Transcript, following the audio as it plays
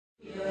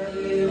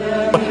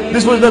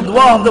This was the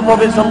dua of the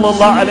Prophet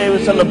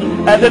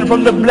ﷺ. And then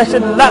from the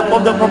blessed lap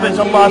of the Prophet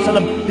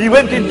ﷺ, he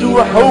went into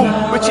a home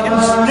which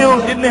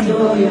instilled in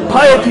him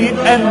piety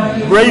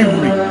and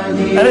bravery.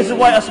 And this is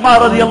why Asma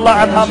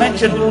radiallahu anha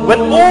mentioned, when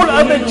all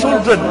other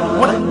children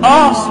would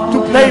ask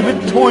to play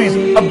with toys,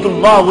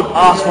 Abdullah would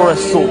ask for a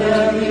sword.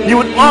 He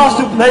would ask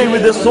to play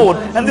with a sword.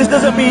 And this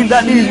doesn't mean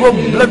that these were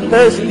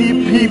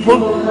bloodthirsty people.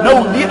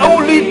 No, the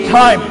only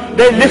time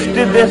they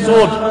lifted their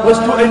sword was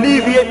to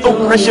alleviate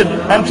oppression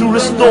and to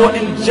restore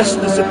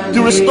injustice,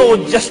 to restore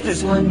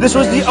justice. This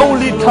was the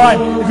only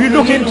time. If you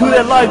look into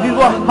their life, these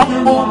were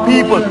humble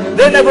people.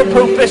 They never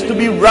professed to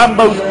be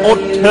Rambos or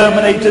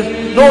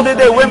Terminators, nor did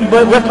their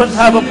weapons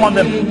have upon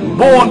them,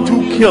 born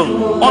to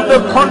kill. On the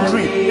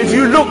contrary, if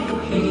you look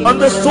on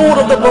the sword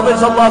of the Prophet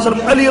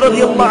ﷺ, Ali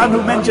radiallahu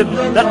anhu mentioned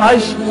that I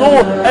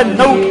saw a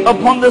note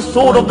upon the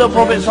sword of the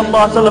Prophet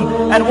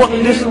ﷺ, and what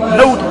this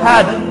note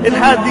had, it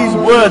had these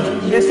words.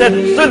 It said,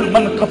 Sil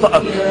man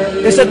qata'ak.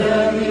 It said,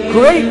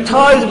 create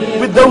ties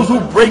with those who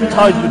break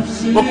ties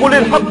with. وَقُلِ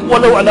الْحَقِّ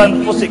وَلَوْ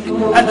عَلَى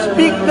أَنفُسِكَ. And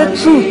speak the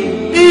truth,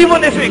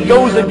 even if it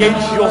goes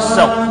against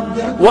yourself.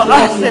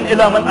 وَأَحْسِنْ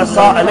إِلَى مَنْ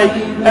أَسَاءَ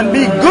عَلَيْكَ. And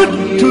be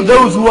good to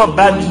those who are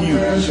bad to you.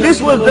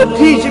 This was the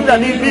teaching that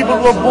these people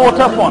were brought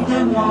up on.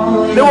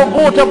 They were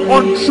brought up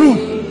on truth.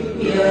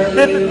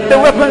 The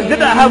weapons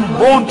didn't have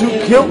born to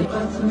kill.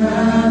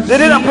 They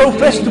didn't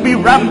profess to be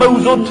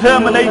Rambos or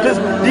Terminators.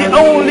 The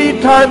only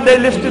time they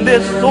lifted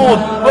their sword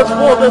was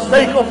for the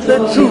sake of the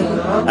truth.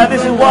 And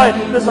this is why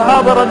the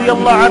Sahaba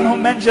radiallahu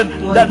anhum mentioned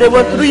that there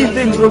were three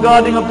things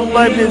regarding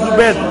Abdullah ibn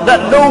Zubair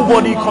that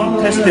nobody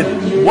contested.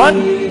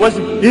 One was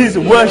his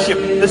worship,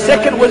 the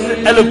second was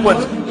his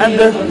eloquence, and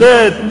the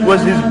third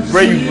was his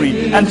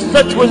bravery. And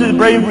such was his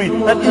bravery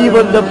that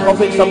even the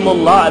Prophet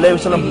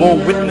ﷺ bore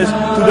witness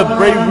to the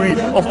bravery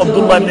of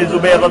Abdullah ibn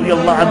Zubair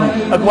radiallahu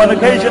anhu. At one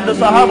occasion, the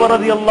Sahaba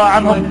radiallahu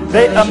anhum,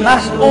 they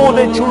amassed all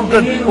their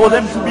children for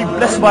them to be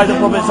blessed by the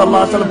Prophet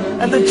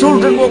ﷺ. And the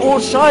children were all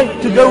shy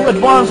to go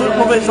advance with the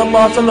Prophet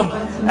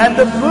ﷺ. And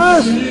the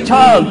first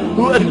child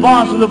who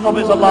advanced with the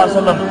Prophet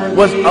ﷺ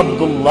was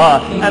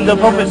Abdullah. And the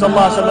Prophet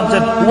ﷺ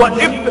said, Wa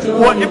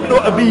ibnu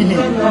abihi.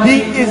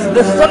 He is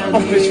the son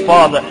of his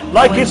father.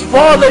 Like his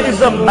father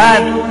is a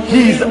man,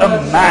 he is a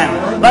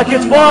man. Like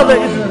his father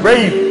is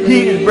brave,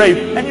 he is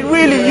brave. And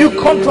really, you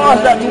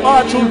contrast that to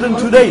our children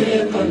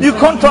today. You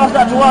contrast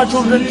that to our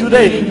children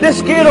today. They're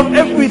scared of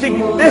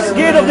everything. They're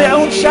scared of their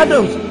own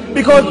shadows.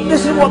 Because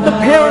this is what the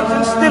parents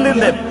instill in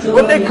them.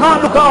 When they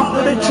can't look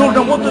after their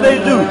children, what do?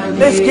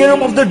 They scare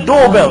them of the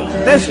doorbell.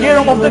 They scare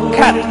them of the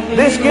cat.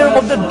 They scare them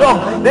of the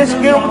dog. They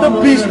scare them of the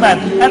policeman.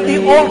 And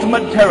the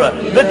ultimate terror,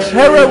 the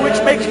terror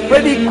which makes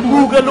Freddy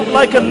Krueger look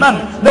like a nun,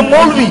 the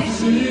Molvi.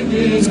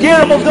 Scare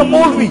them of the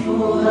Molvi.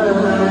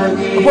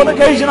 Upon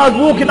occasion I was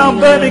walking down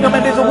Birmingham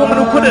and there's a woman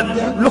who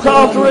couldn't look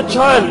after a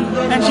child.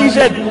 And she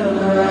said,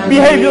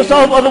 behave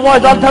yourself,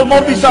 otherwise I'll tell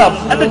Molvi Saab.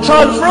 And the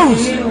child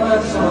froze.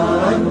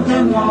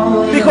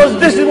 Because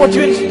this is what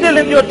you instill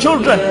in your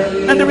children.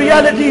 And the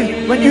reality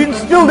is, when you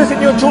instill this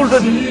in your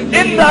children,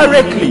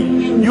 indirectly,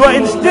 you are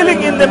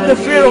instilling in them the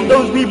fear of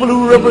those people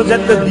who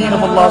represent the deen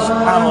of Allah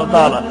subhanahu wa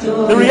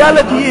ta'ala. The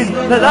reality is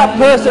that that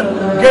person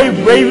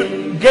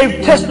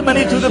gave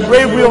testimony to the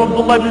bravery of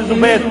Abdullah ibn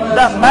Zubair,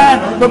 that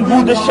man from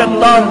who the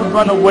shaitan would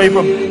run away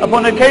from.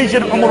 Upon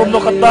occasion, Umar ibn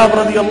Khattab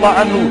radiallahu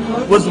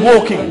anhu was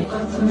walking,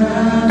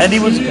 and he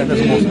was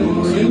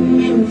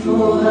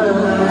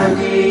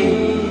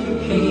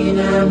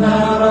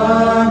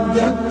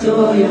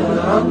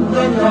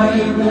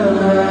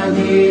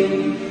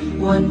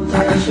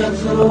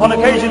on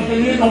occasion,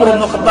 Umar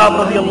ibn Khattab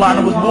radiallahu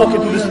anhu was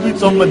walking through the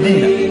streets of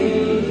Medina.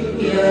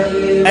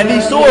 And he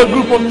saw a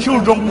group of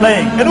children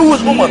playing. And who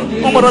was Umar?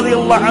 Umar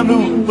radiallahu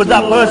anhu was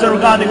that person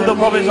regarding who the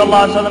Prophet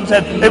ﷺ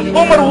said, if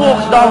Umar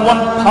walks down one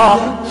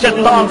path,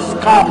 shaitan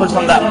scarpers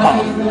from that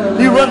path.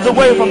 He runs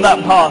away from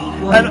that path.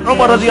 And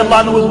Umar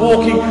radiallahu anhu was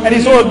walking and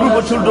he saw a group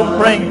of children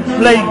playing.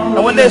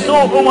 And when they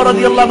saw Umar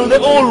radiallahu anhu, they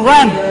all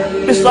ran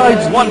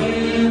besides one.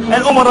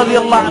 And Umar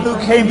radiallahu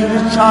anhu came to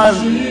this child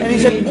and he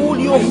said, all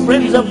your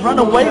friends have run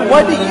away.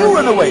 Why did you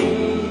run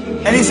away?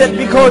 And he said,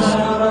 because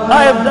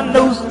I have done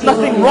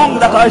nothing wrong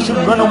that I should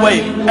run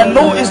away. And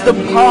nor is the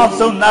path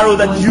so narrow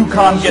that you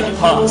can't get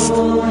past.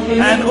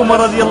 And Umar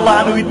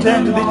radiallahu anhu, he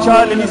turned to the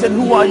child and he said,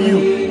 who are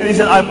you? And he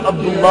said, I'm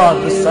Abdullah,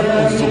 the son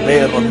of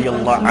Zubair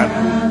radiallahu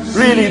anhu.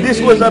 Really,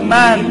 this was a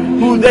man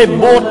who they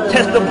bore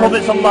test. The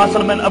Prophet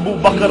ﷺ and Abu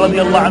Bakr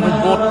radiallahu anhu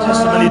bore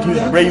testimony to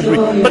his bravery.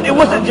 But it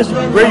wasn't just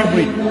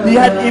bravery. He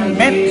had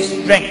immense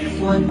strength.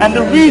 And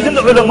the reason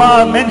the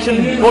ulama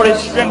mentioned for his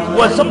strength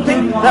was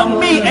something that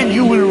me and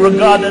you will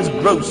regard as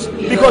gross.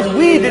 Because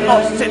we did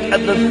not sit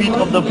at the feet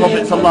of the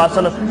Prophet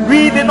ﷺ.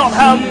 We did not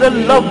have the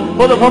love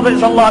for the Prophet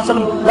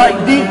ﷺ like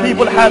these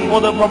people had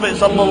for the Prophet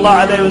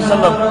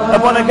ﷺ.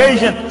 Upon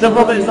occasion, the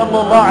Prophet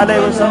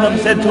ﷺ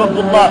said to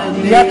Abdullah,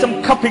 he had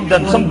some cupping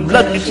done, some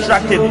blood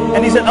extracted.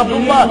 And he said,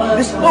 Abdullah,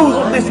 dispose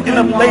of this in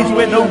a place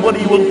where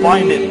nobody will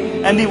find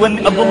it. And when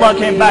Abdullah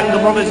came back, the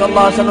Prophet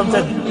ﷺ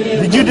said,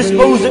 did you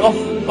dispose of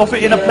of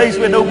it in a place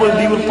where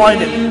nobody will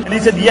find it? And he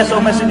said, yes, O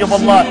Messenger of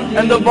Allah.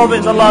 And the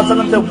Prophet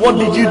ﷺ said, what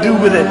did you do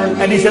with it?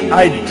 And he said,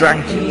 I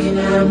drank it.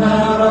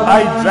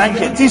 I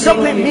drank it. See,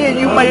 something me and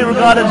you may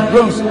regard as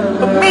gross,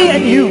 but me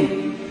and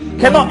you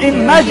cannot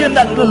imagine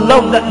that the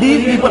love that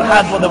these people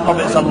had for the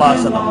Prophet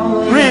ﷺ.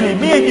 Really,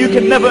 me and you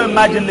can never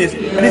imagine this.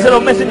 And he said, O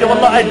Messenger of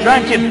Allah, I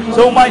drank it,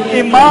 so my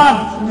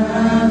iman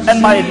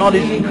and my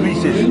knowledge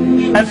increases.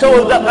 And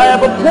so that I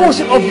have a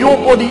portion of your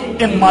body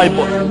in my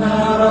body.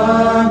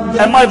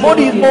 And my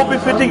body is more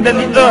befitting than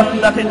the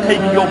earth that it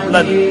takes your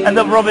blood. And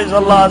the Prophet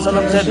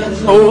ﷺ said,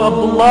 O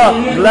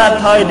Abdullah, glad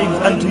tidings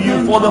unto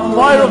you, for the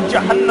fire of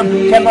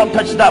Jahannam cannot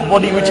touch that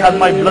body which has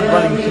my blood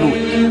running through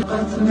it.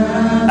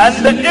 And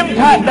the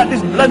impact that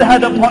this blood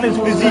had upon his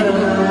physique,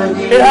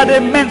 it had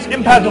immense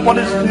impact upon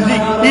his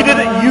physique. He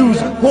didn't use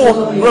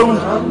horse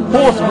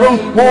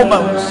growth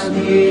hormones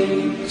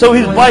so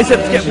his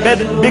biceps get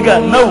bigger.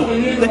 No,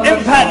 the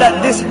impact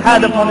that this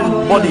had upon his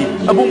body.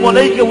 Abu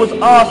Mulaika was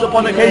asked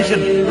upon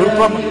occasion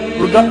from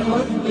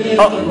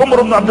Umar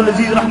ibn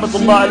Abdulaziz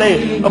rahmatullah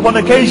alayhi, upon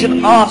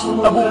occasion asked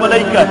Abu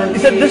Mulaika, he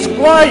said,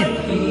 describe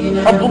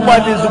Abdullah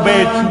Ibn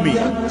Zubair to me.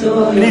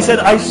 And he said,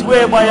 I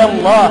swear by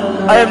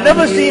Allah, I have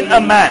never seen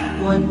a man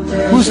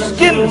whose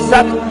skin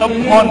sat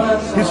upon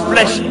his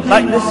flesh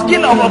like the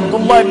skin of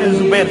Abdullah Ibn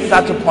Zubair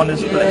sat upon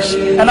his flesh.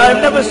 And I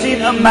have never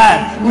seen a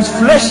man whose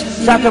flesh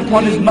sat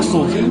upon his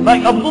muscles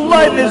like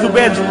Abdullah Ibn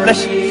Zubair's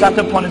flesh sat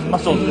upon his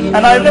muscles. And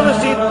I have never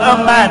seen a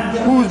man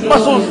whose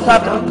muscles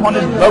sat upon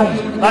his bones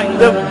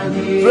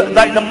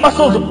like the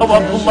muscles of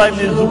Abdullah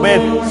Ibn Zubair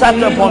sat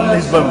upon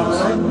his bones.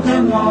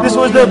 This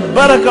was the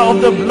barakah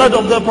of the blood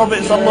of the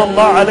Prophet sallallahu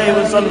alaihi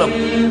wasallam.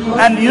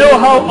 And you know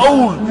how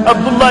old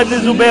Abdullah Ibn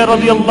Zubair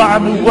radiallahu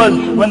anhu was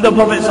when the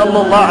Prophet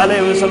sallallahu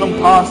alaihi wasallam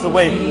passed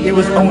away? He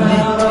was only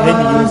 10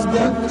 years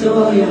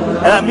old.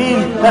 And that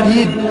means that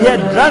he had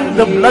drank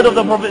the blood of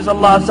the Prophet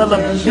sallallahu alaihi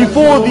wasallam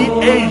before the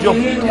age of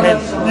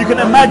 10. You can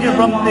imagine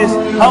from this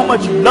how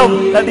much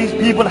love that these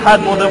people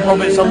had for the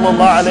Prophet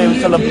sallallahu alaihi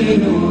wasallam.